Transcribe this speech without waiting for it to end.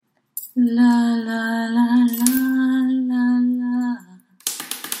La la la la la la.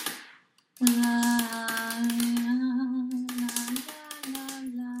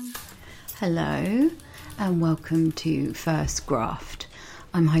 Hello and welcome to First Graft.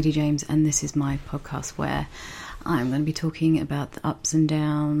 I'm Heidi James and this is my podcast where I'm going to be talking about the ups and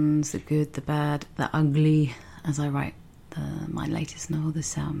downs, the good, the bad, the ugly, as I write my latest novel, The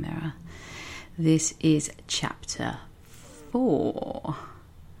Sound Mirror. This is chapter 4.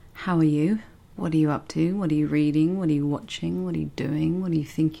 How are you? What are you up to? What are you reading? What are you watching? What are you doing? What are you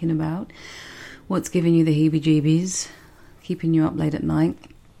thinking about? What's giving you the heebie-jeebies? Keeping you up late at night?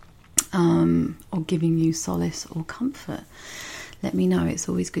 Or giving you solace or comfort? Let me know. It's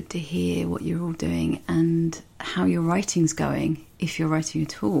always good to hear what you're all doing and how your writing's going, if you're writing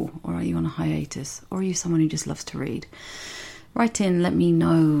at all, or are you on a hiatus, or are you someone who just loves to read? Write in, let me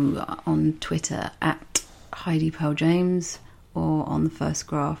know on Twitter at Heidi Pearl James or on the First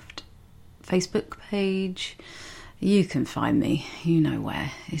Graft Facebook page. You can find me, you know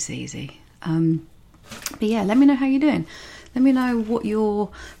where, it's easy. But yeah, let me know how you're doing. Let me know what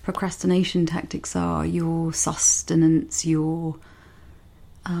your procrastination tactics are, your sustenance, your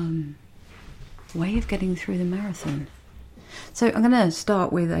way of getting through the marathon. So I'm going to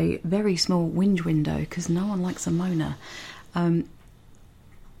start with a very small whinge window because no one likes a moaner.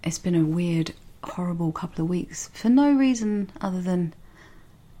 It's been a weird, horrible couple of weeks for no reason other than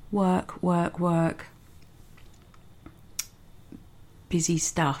work, busy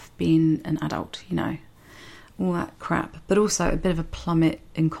stuff, being an adult, you know, all that crap, but also a bit of a plummet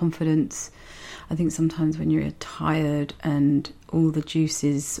in confidence. I think sometimes when you're tired and all the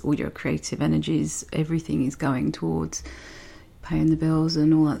juices, all your creative energies, everything is going towards paying the bills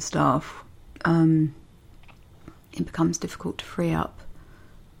and all that stuff, it becomes difficult to free up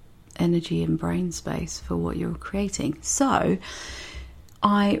energy and brain space for what you're creating. So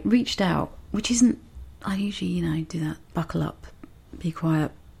I reached out, which isn't, I usually, you know, do that buckle up, be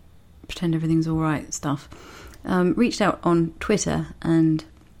quiet, pretend everything's all right stuff. Reached out on Twitter and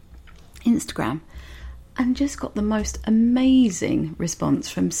Instagram and just got the most amazing response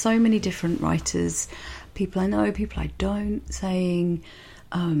from so many different writers, people I know, people I don't, saying,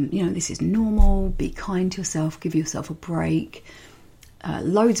 you know, this is normal, be kind to yourself, give yourself a break.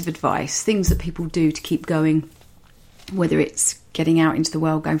 Loads of advice, things that people do to keep going, whether it's getting out into the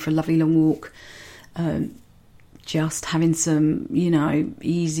world, going for a lovely long walk, just having some, you know,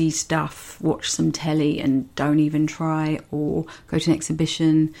 easy stuff, watch some telly and don't even try, or go to an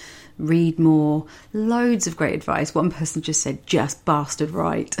exhibition, read more. Loads of great advice. One person just said, just bastard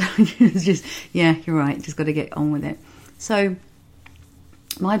right. It's just, yeah, you're right, just got to get on with it. So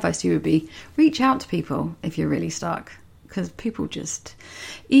my advice to you would be reach out to people if you're really stuck. Because people just,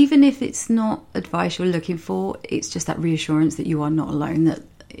 even if it's not advice you're looking for, it's just that reassurance that you are not alone, that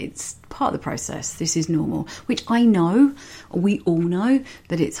it's part of the process. This is normal, which I know, we all know,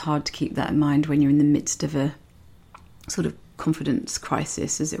 that it's hard to keep that in mind when you're in the midst of a sort of confidence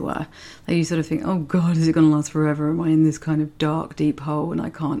crisis, as it were. Like you sort of think, oh God, is it going to last forever? Am I in this kind of dark, deep hole and I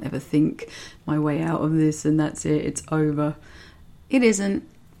can't ever think my way out of this and that's it, it's over. It isn't.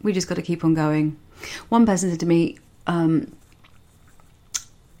 We just got to keep on going. One person said to me,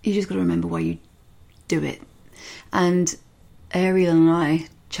 you just got to remember why you do it. And Ariel and I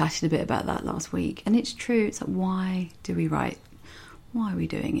chatted a bit about that last week, and it's true. It's like, why do we write? Why are we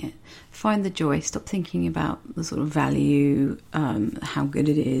doing it? Find the joy. Stop thinking about the sort of value, how good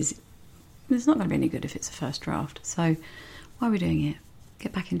it is. It's not going to be any good if it's a first draft. So why are we doing it?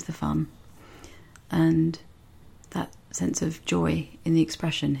 Get back into the fun and that sense of joy in the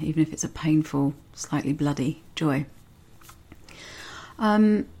expression, even if it's a painful, slightly bloody joy.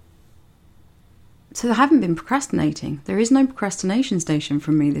 So I haven't been procrastinating. There is no procrastination station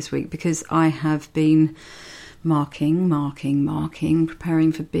from me this week because I have been marking,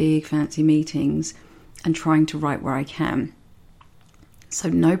 preparing for big fancy meetings and trying to write where I can. So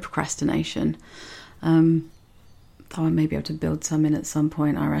no procrastination. Though I may be able to build some in at some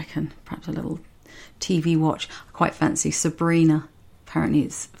point, I reckon. Perhaps a little TV watch. I quite fancy Sabrina. Apparently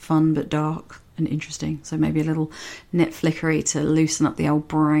it's fun but dark and interesting. So maybe a little Netflixery to loosen up the old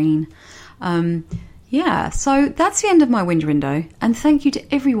brain. Yeah, so that's the end of my whinge window. And thank you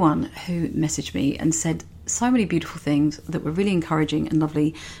to everyone who messaged me and said so many beautiful things that were really encouraging and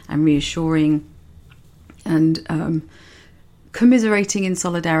lovely and reassuring and commiserating in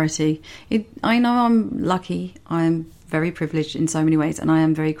solidarity. I know I'm lucky. I am very privileged in so many ways and I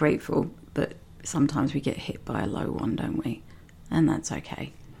am very grateful. But sometimes we get hit by a low one, don't we? And that's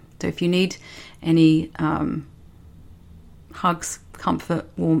okay. So if you need any hugs, comfort,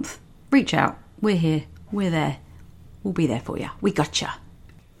 warmth, reach out. We're here. We're there. We'll be there for you. We gotcha.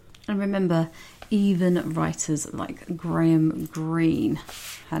 And remember, even writers like Graham Greene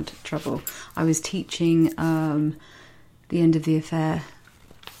had trouble. I was teaching The End of the Affair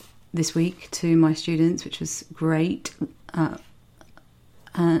this week to my students, which was great.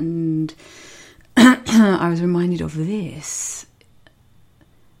 And I was reminded of this.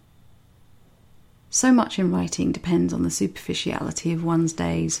 So much in writing depends on the superficiality of one's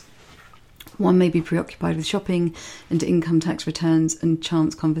days. One may be preoccupied with shopping and income tax returns and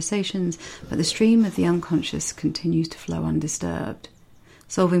chance conversations, but the stream of the unconscious continues to flow undisturbed.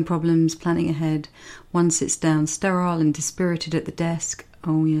 Solving problems, planning ahead, one sits down sterile and dispirited at the desk.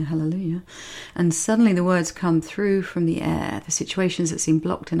 Oh yeah, hallelujah. And suddenly the words come through from the air. The situations that seem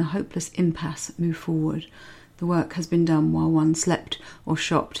blocked in a hopeless impasse move forward. The work has been done while one slept or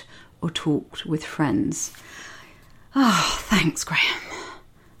shopped or talked with friends. Oh, thanks, Graham.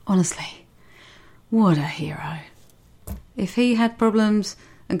 Honestly, what a hero. If he had problems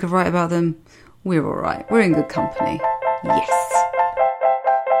and could write about them, we're all right. We're in good company. Yes.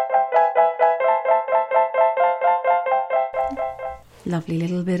 Lovely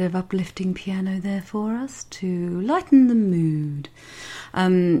little bit of uplifting piano there for us to lighten the mood.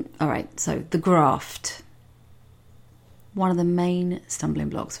 All right, so the graft. One of the main stumbling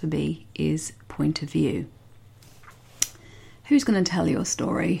blocks for me is point of view. Who's going to tell your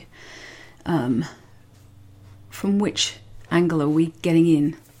story? From which angle are we getting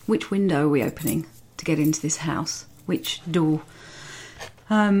in? Which window are we opening to get into this house? Which door?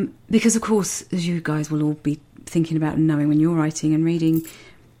 Because, of course, as you guys will all be thinking about and knowing when you're writing and reading,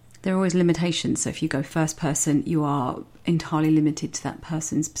 there are always limitations. So if you go first person, you are entirely limited to that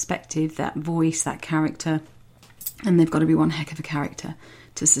person's perspective, that voice, that character. And they've got to be one heck of a character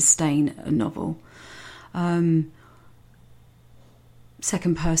to sustain a novel.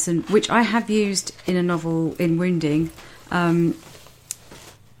 Second person, which I have used in a novel in Wounding,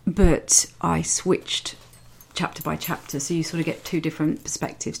 but I switched chapter by chapter, so you sort of get two different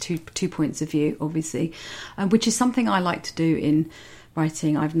perspectives, two points of view, obviously, which is something I like to do in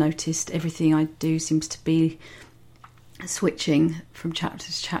writing. I've noticed everything I do seems to be switching from chapter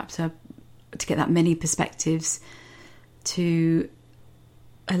to chapter to get that many perspectives to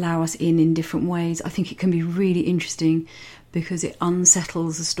allow us in different ways. I think it can be really interesting because it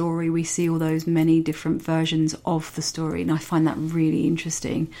unsettles the story. We see all those many different versions of the story, and I find that really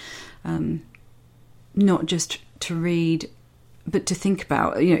interesting. Not just to read, but to think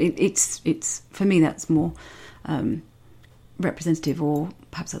about. You know, it's for me that's more representative, or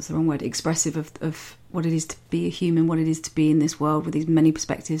perhaps that's the wrong word, expressive of what it is to be a human, what it is to be in this world with these many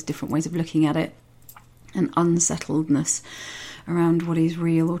perspectives, different ways of looking at it, and unsettledness around what is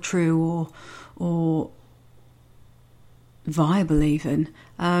real or true or viable even.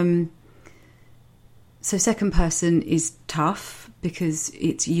 So second person is tough because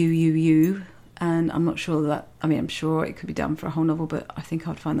it's you, and I'm not sure that, I mean, I'm sure it could be done for a whole novel, but I think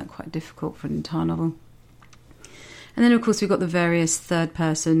I'd find that quite difficult for an entire novel. And then, of course, we've got the various third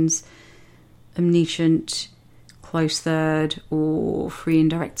persons, omniscient, close third, or free and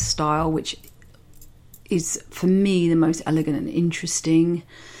direct style, which is, for me, the most elegant and interesting.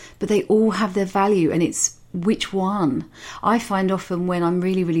 But they all have their value, and it's which one. I find often when I'm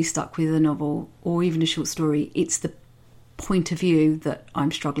really, really stuck with a novel or even a short story, it's the point of view that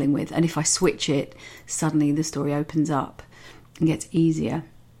I'm struggling with. And if I switch it, suddenly the story opens up and gets easier.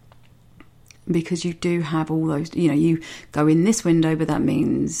 Because you do have all those, you know, you go in this window, but that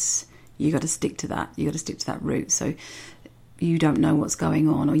means you got to stick to that. You got to stick to that route. So you don't know what's going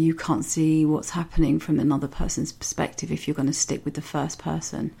on, or you can't see what's happening from another person's perspective if you're going to stick with the first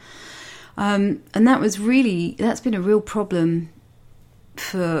person. And that's been a real problem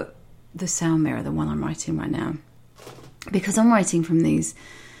for the Sound Mirror, the one I'm writing right now. Because I'm writing from these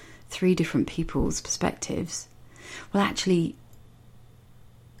three different people's perspectives. Well, actually,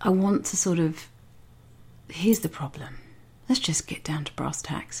 I want to sort of... Here's the problem. Let's just get down to brass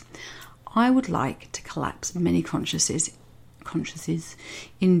tacks. I would like to collapse many consciouses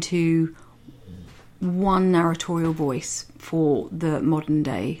into one narratorial voice for the modern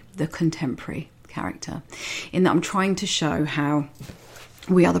day, the contemporary character, in that I'm trying to show how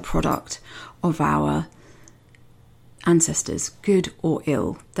we are the product of our ancestors, good or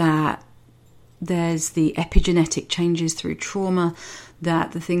ill, that there's the epigenetic changes through trauma,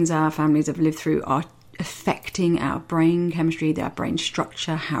 that the things our families have lived through are affecting our brain chemistry, our brain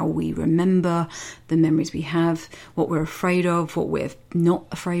structure, how we remember, the memories we have, what we're afraid of, what we're not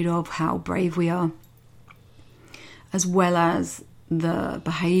afraid of, how brave we are, as well as the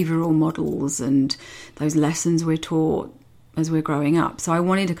behavioural models and those lessons we're taught as we're growing up. So I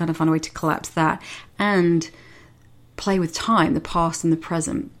wanted to kind of find a way to collapse that and play with time, the past and the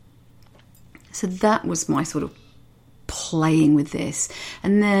present, So that was my sort of playing with this.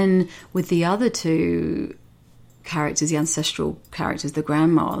 And then with the other two characters, the ancestral characters, the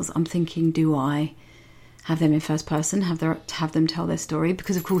grandmas, I'm thinking, do I have them in first person, have them tell their story?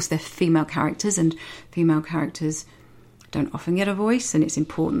 Because of course they're female characters, and female characters don't often get a voice, and it's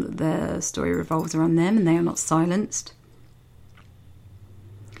important that their story revolves around them and they are not silenced.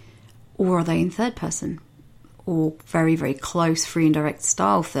 Or are they in third person? Or very, very close free and direct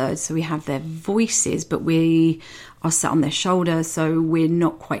style third, so we have their voices but we are sat on their shoulder, so we're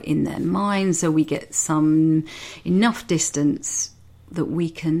not quite in their mind, so we get some enough distance that we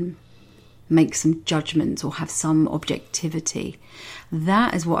can make some judgments or have some objectivity.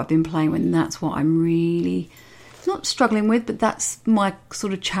 That is what I've been playing with, and that's what I'm really not struggling with, but that's my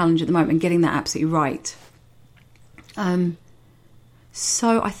sort of challenge at the moment, getting that absolutely right.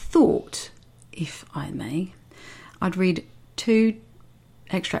 So I thought, if I may, I'd read 2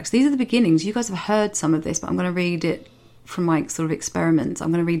 extracts. These are the beginnings. You guys have heard some of this, but I'm going to read it from my sort of experiments.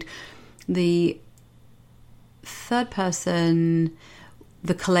 I'm going to read the third person,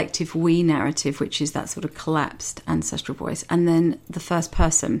 the collective we narrative, which is that sort of collapsed ancestral voice, and then the first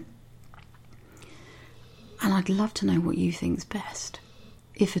person. And I'd love to know what you think's best.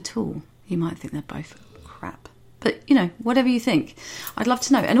 If at all. You might think they're both crap. But, whatever you think, I'd love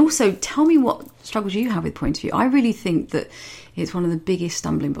to know. And also, tell me what struggles you have with point of view. I really think that it's one of the biggest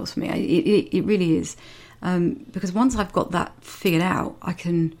stumbling blocks for me. It really is. Because once I've got that figured out, I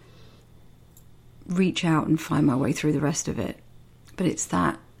can reach out and find my way through the rest of it. But it's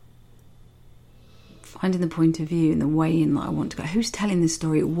that finding the point of view and the way in that I want to go. Who's telling this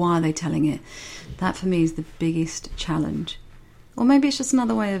story? Why are they telling it? That, for me, is the biggest challenge. Or maybe it's just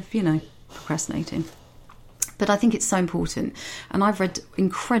another way of, procrastinating. But I think it's so important. And I've read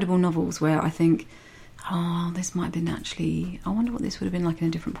incredible novels where I think, this might have been actually, I wonder what this would have been like in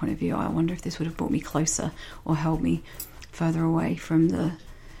a different point of view. I wonder if this would have brought me closer or held me further away from the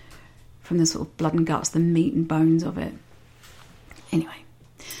sort of blood and guts, the meat and bones of it. Anyway,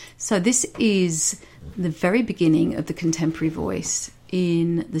 so this is the very beginning of the contemporary voice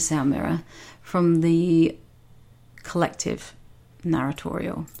in the Sound Mirror from the collective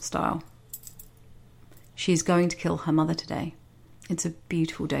narratorial style. She is going to kill her mother today. It's a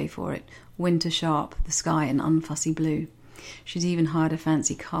beautiful day for it. Winter sharp, the sky an unfussy blue. She's even hired a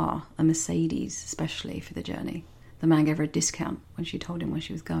fancy car, a Mercedes, especially for the journey. The man gave her a discount when she told him where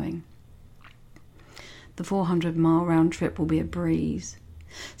she was going. The 400-mile round trip will be a breeze.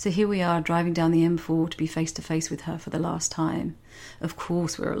 So here we are, driving down the M4 to be face to face with her for the last time. Of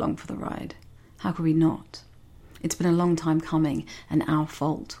course we're along for the ride. How could we not? It's been a long time coming, and our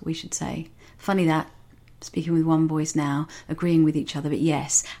fault, we should say. Funny that, speaking with one voice now, agreeing with each other, but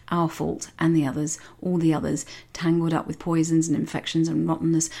yes, our fault and the others, all the others, tangled up with poisons and infections and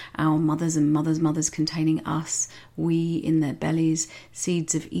rottenness, our mothers and mothers' mothers containing us, we in their bellies,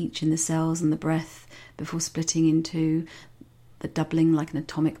 seeds of each in the cells and the breath, before splitting into the doubling like an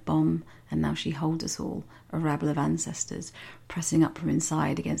atomic bomb, and now she holds us all, a rabble of ancestors, pressing up from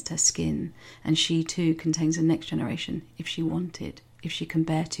inside against her skin, and she too contains the next generation, if she wanted, if she can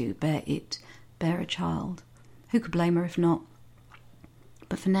bear a child. Who could blame her if not?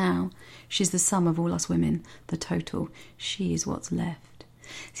 But for now, she's the sum of all us women, the total. She is what's left.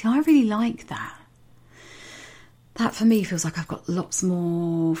 See, I really like that. That for me feels like I've got lots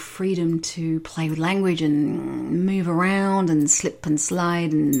more freedom to play with language and move around and slip and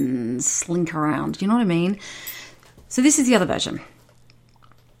slide and slink around. Do you know what I mean? So this is the other version.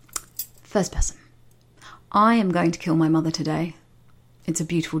 First person. I am going to kill my mother today. It's a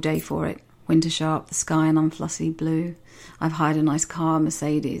beautiful day for it. Winter sharp, the sky an unfussy blue. I've hired a nice car,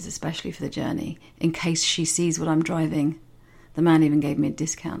 Mercedes, especially for the journey, in case she sees what I'm driving. The man even gave me a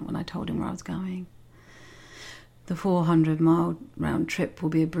discount when I told him where I was going. The 400-mile round trip will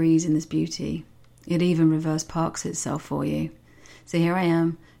be a breeze in this beauty. It even reverse parks itself for you. So here I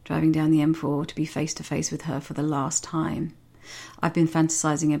am, driving down the M4 to be face to face with her for the last time. I've been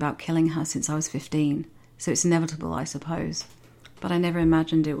fantasizing about killing her since I was 15, so it's inevitable, I suppose. But I never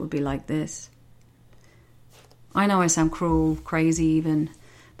imagined it would be like this. I know I sound cruel, crazy even,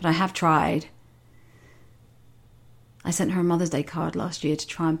 but I have tried. I sent her a Mother's Day card last year to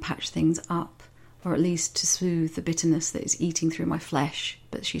try and patch things up, or at least to soothe the bitterness that is eating through my flesh,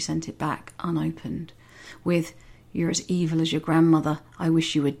 but she sent it back unopened, with, "You're as evil as your grandmother, I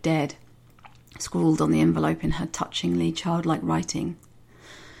wish you were dead," scrawled on the envelope in her touchingly childlike writing.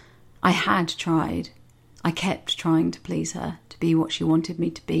 I had tried. I kept trying to please her, to be what she wanted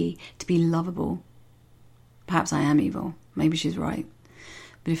me to be lovable. Perhaps I am evil. Maybe she's right.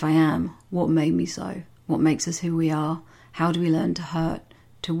 But if I am, what made me so? What makes us who we are? How do we learn to hurt,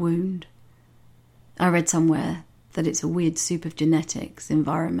 to wound? I read somewhere that it's a weird soup of genetics,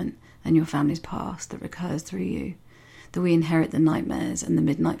 environment, and your family's past that recurs through you. That we inherit the nightmares and the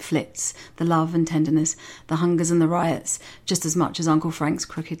midnight flits, the love and tenderness, the hungers and the riots, just as much as Uncle Frank's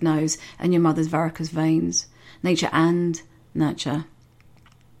crooked nose and your mother's varicose veins. Nature and nurture.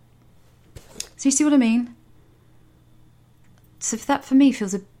 So you see what I mean? So that for me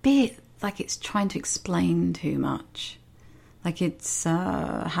feels a bit like it's trying to explain too much. Like it's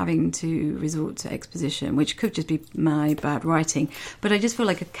having to resort to exposition, which could just be my bad writing. But I just feel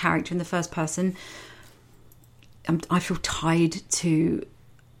like a character in the first person, I feel tied to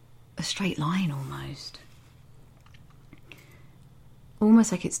a straight line almost.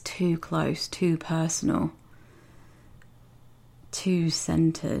 Almost like it's too close, too personal, too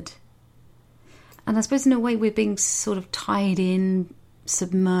centred. And I suppose in a way we're being sort of tied in,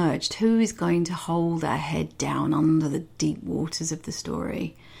 submerged. Who is going to hold our head down under the deep waters of the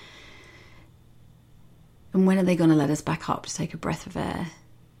story? And when are they going to let us back up to take a breath of air?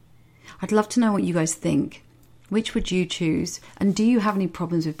 I'd love to know what you guys think. Which would you choose? And do you have any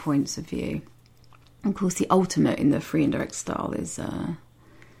problems with points of view? Of course, the ultimate in the free and direct style is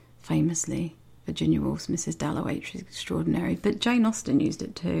famously Virginia Woolf's Mrs. Dalloway is extraordinary. But Jane Austen used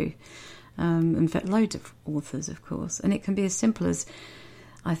it too. In fact, loads of authors, of course. And it can be as simple as,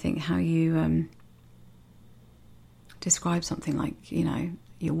 I think, how you describe something like, you know,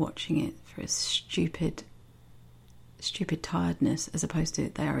 you're watching it for a stupid tiredness as opposed to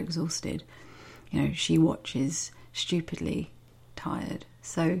they are exhausted. You know, she watches stupidly tired.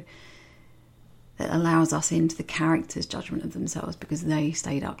 So that allows us into the character's judgment of themselves because they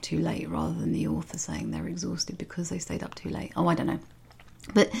stayed up too late rather than the author saying they're exhausted because they stayed up too late. Oh, I don't know.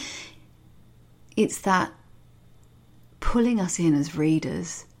 But it's that pulling us in as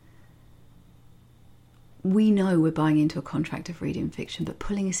readers. We know we're buying into a contract of reading fiction, but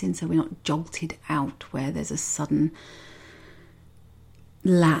pulling us in so we're not jolted out where there's a sudden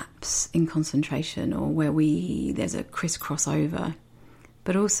lapse in concentration or where there's a crisscross over.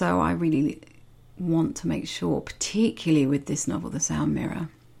 But also I really want to make sure, particularly with this novel, The Sound Mirror,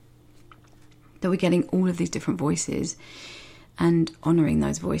 that we're getting all of these different voices and honouring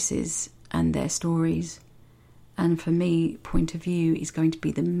those voices and their stories. And for me, point of view is going to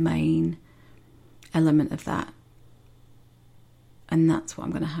be the main element of that. And that's what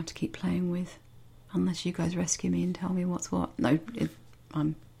I'm going to have to keep playing with, unless you guys rescue me and tell me what's what. No,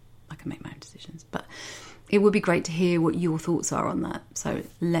 I can make my own decisions. But it would be great to hear what your thoughts are on that. So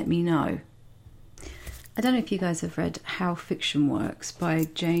let me know. I don't know if you guys have read How Fiction Works by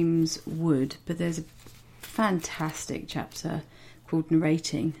James Wood, but there's a fantastic chapter called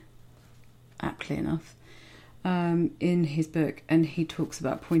Narrating, aptly enough, in his book, and he talks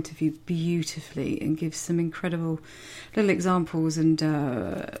about point of view beautifully and gives some incredible little examples and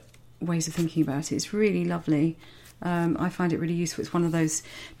ways of thinking about it. It's really lovely. I find it really useful. It's one of those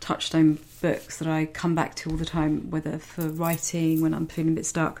touchstone books that I come back to all the time, whether for writing when I'm feeling a bit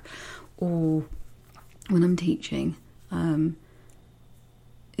stuck or when I'm teaching. I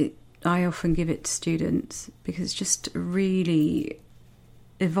often give it to students because it's just really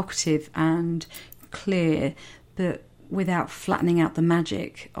evocative and clear, but without flattening out the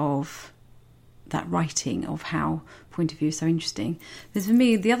magic of that writing, of how point of view is so interesting. Because for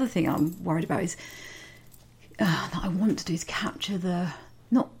me, the other thing I'm worried about is that I want to do is capture the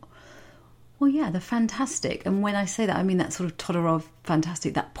fantastic. And when I say that, I mean that sort of Todorov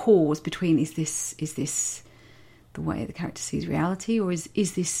fantastic, that pause between is this the way the character sees reality, or is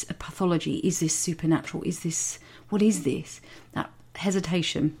this a pathology? Is this supernatural? What is this? That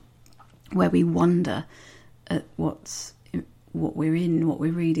hesitation where we wonder at what we're in, what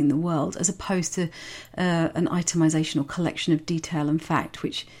we're reading, the world, as opposed to an itemization or collection of detail and fact,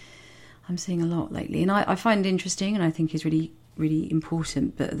 which I'm seeing a lot lately. And I find interesting and I think is really, really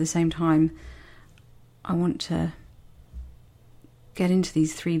important. But at the same time, I want to get into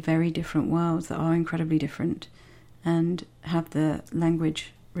these three very different worlds that are incredibly different and have the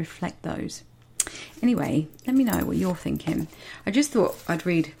language reflect those. Anyway, let me know what you're thinking. I just thought I'd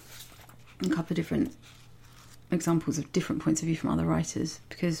read a couple of different examples of different points of view from other writers,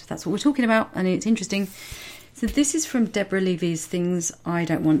 because that's what we're talking about and it's interesting. So this is from Deborah Levy's Things I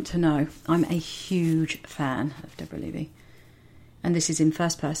Don't Want to Know. I'm a huge fan of Deborah Levy. And this is in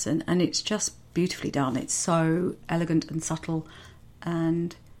first person and it's just beautifully done. It's so elegant and subtle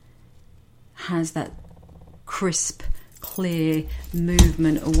and has that crisp, clear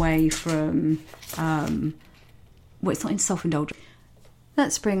movement away from, it's not in self-indulgence.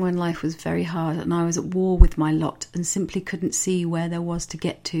 That spring when life was very hard and I was at war with my lot and simply couldn't see where there was to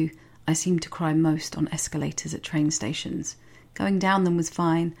get to, I seemed to cry most on escalators at train stations. Going down them was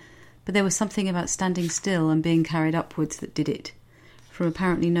fine, but but there was something about standing still and being carried upwards that did it. From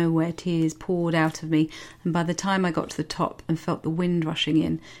apparently nowhere, tears poured out of me, and by the time I got to the top and felt the wind rushing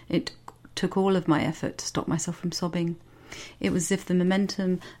in, it took all of my effort to stop myself from sobbing. It was as if the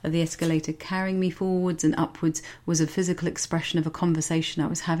momentum of the escalator carrying me forwards and upwards was a physical expression of a conversation I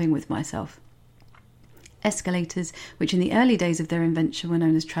was having with myself. Escalators, which in the early days of their invention were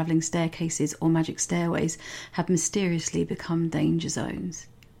known as travelling staircases or magic stairways, have mysteriously become danger zones.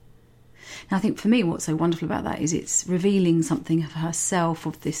 Now, I think for me what's so wonderful about that is it's revealing something of herself,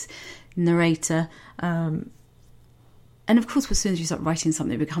 of this narrator. And of course, as soon as you start writing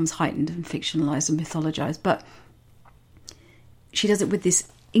something, it becomes heightened and fictionalised and mythologised. But she does it with this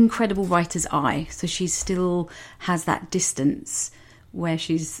incredible writer's eye. So she still has that distance where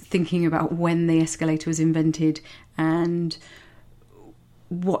she's thinking about when the escalator was invented and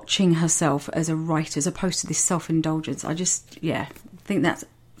watching herself as a writer as opposed to this self-indulgence. I think that's a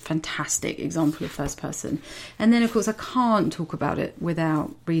fantastic example of first person. And then, of course, I can't talk about it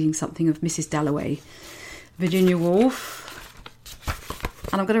without reading something of Mrs. Dalloway, Virginia Woolf.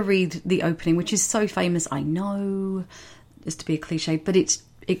 And I'm going to read the opening, which is so famous, I know, just to be a cliche, but it's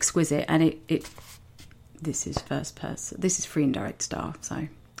exquisite, and this is first person. This is free and direct star, so.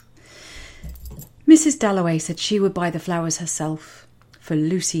 Mrs. Dalloway said she would buy the flowers herself, for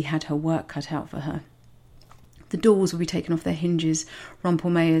Lucy had her work cut out for her. The doors would be taken off their hinges,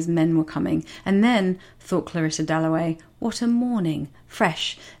 Rumpelmayer's men were coming, and then, thought Clarissa Dalloway, what a morning,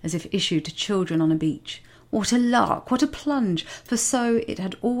 fresh, as if issued to children on a beach. What a lark, what a plunge, for so it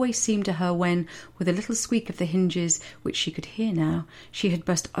had always seemed to her when, with a little squeak of the hinges, which she could hear now, she had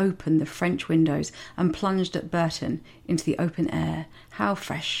burst open the French windows and plunged at Burton into the open air. How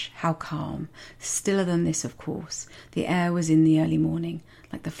fresh, how calm. Stiller than this, of course. The air was in the early morning,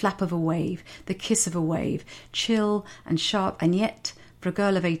 like the flap of a wave, the kiss of a wave, chill and sharp, and yet, for a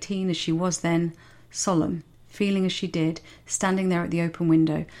girl of 18 as she was then, solemn, feeling as she did, standing there at the open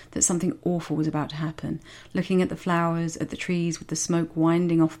window, that something awful was about to happen, looking at the flowers, at the trees with the smoke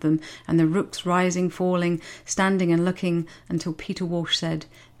winding off them, and the rooks rising, falling, standing and looking, until Peter Walsh said,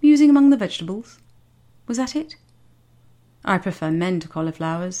 "Musing among the vegetables? Was that it? I prefer men to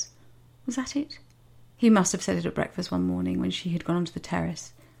cauliflowers. Was that it?" He must have said it at breakfast one morning when she had gone onto the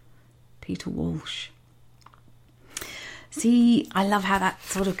terrace. Peter Walsh. See, I love how that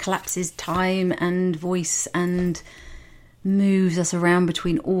sort of collapses time and voice and moves us around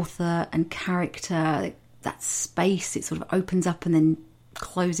between author and character. That space, it sort of opens up and then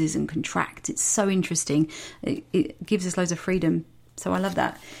closes and contracts. It's so interesting. It gives us loads of freedom. So I love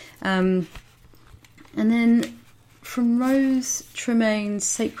that. And then from Rose Tremaine's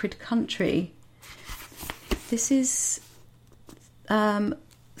Sacred Country, this is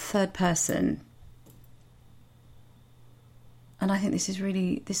third person. And I think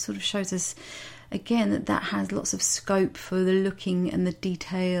this sort of shows us, again, that has lots of scope for the looking and the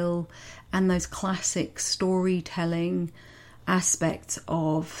detail and those classic storytelling aspects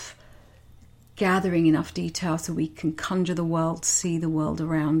of gathering enough detail so we can conjure the world, see the world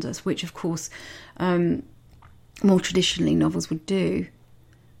around us, which, of course, more traditionally novels would do.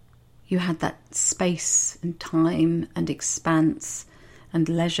 You had that space and time and expanse and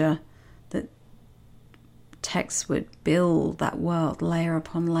leisure that texts would build that world layer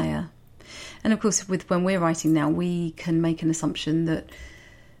upon layer. And of course, when we're writing now, we can make an assumption that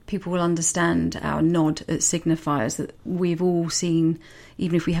people will understand our nod at signifiers, that we've all seen,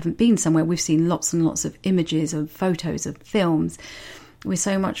 even if we haven't been somewhere, we've seen lots and lots of images, of photos, of films. We're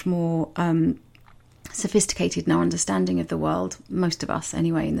so much more sophisticated in our understanding of the world. Most of us,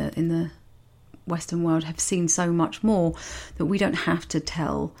 anyway, in the Western world, have seen so much more that we don't have to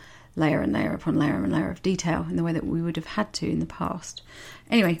tell layer and layer upon layer and layer of detail in the way that we would have had to in the past.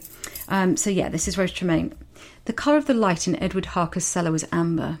 Anyway, this is Rose Tremaine. The colour of the light in Edward Harker's cellar was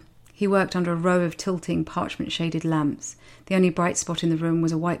amber. He worked under a row of tilting parchment-shaded lamps. The only bright spot in the room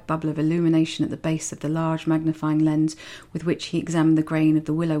was a white bubble of illumination at the base of the large magnifying lens with which he examined the grain of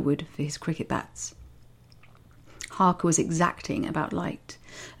the willow wood for his cricket bats. Harker was exacting about light.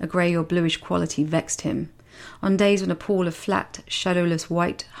 A grey or bluish quality vexed him. On days when a pall of flat, shadowless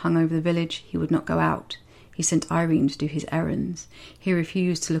white hung over the village, he would not go out. He sent Irene to do his errands. He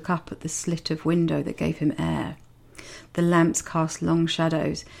refused to look up at the slit of window that gave him air. The lamps cast long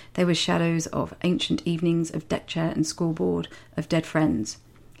shadows. They were shadows of ancient evenings, of deck chair and schoolboard, of dead friends.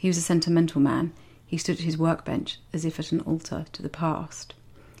 He was a sentimental man. He stood at his workbench as if at an altar to the past.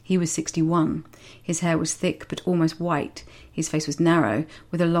 He was 61. His hair was thick but almost white. His face was narrow,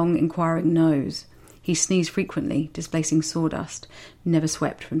 with a long, inquiring nose. He sneezed frequently, displacing sawdust, never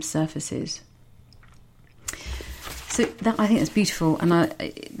swept from surfaces. So So I think that's beautiful, and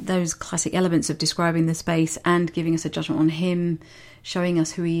those classic elements of describing the space and giving us a judgment on him, showing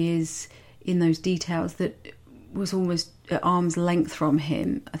us who he is in those details that was almost at arm's length from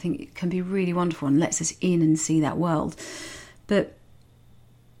him, I think it can be really wonderful and lets us in and see that world. But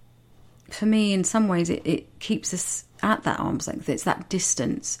for me, in some ways, it keeps us at that arm's length. It's that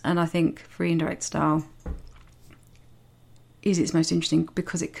distance, and I think free indirect style is its most interesting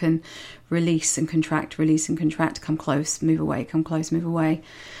because it can release and contract, come close, move away, come close, move away.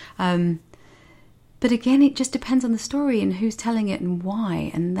 But again, it just depends on the story and who's telling it and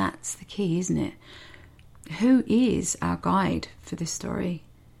why, and that's the key, isn't it? Who is our guide for this story?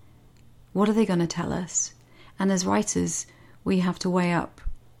 What are they going to tell us? And as writers, we have to weigh up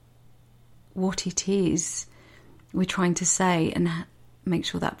what it is we're trying to say and make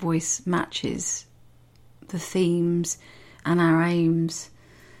sure that voice matches the themes and our aims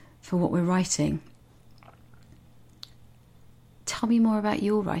for what we're writing. Tell me more about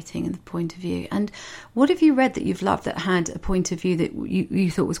your writing and the point of view. And what have you read that you've loved that had a point of view that you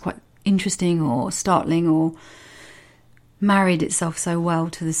thought was quite interesting or startling or married itself so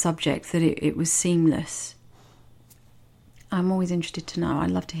well to the subject that it was seamless? I'm always interested to know. I'd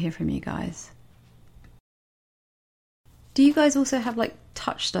love to hear from you guys. Do you guys also have like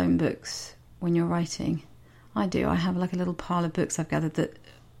touchstone books when you're writing? I do. I have like a little pile of books I've gathered that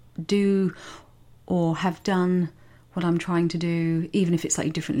do or have done what I'm trying to do, even if it's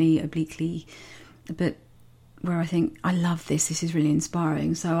slightly differently, obliquely, but where I think, I love this, this is really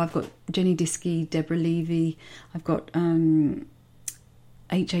inspiring. So I've got Jenny Diskey, Deborah Levy, I've got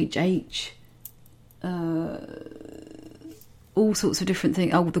HHH, all sorts of different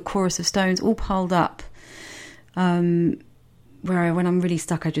things. Oh, the Chorus of Stones, all piled up. Where when I'm really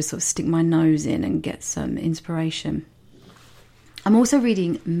stuck, I just sort of stick my nose in and get some inspiration. I'm also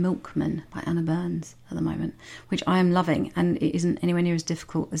reading Milkman by Anna Burns at the moment, which I am loving, and it isn't anywhere near as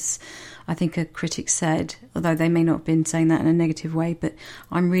difficult as I think a critic said, although they may not have been saying that in a negative way, but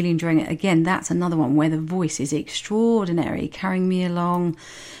I'm really enjoying it. Again, that's another one where the voice is extraordinary, carrying me along.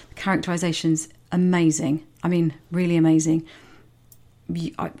 The characterization's amazing. I mean, really amazing.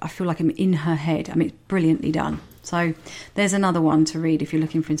 I feel like I'm in her head. I mean, it's brilliantly done. So there's another one to read if you're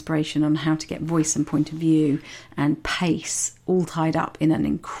looking for inspiration on how to get voice and point of view and pace all tied up in an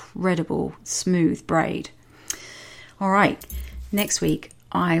incredible smooth braid. All right, next week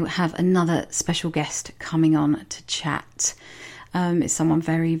I have another special guest coming on to chat. It's someone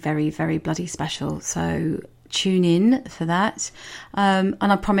very, very, very bloody special. So tune in for that. And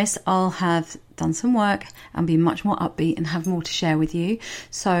I promise I'll have done some work and be much more upbeat and have more to share with you.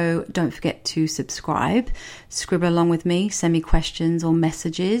 So don't forget to subscribe, scribble along with me, send me questions or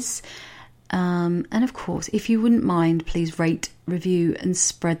messages. And of course, if you wouldn't mind, please rate, review and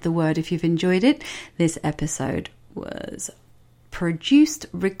spread the word if you've enjoyed it. This episode was produced,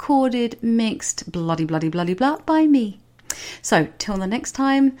 recorded, mixed, bloody blah by me. So till the next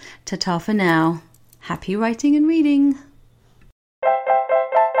time, ta-ta for now. Happy writing and reading.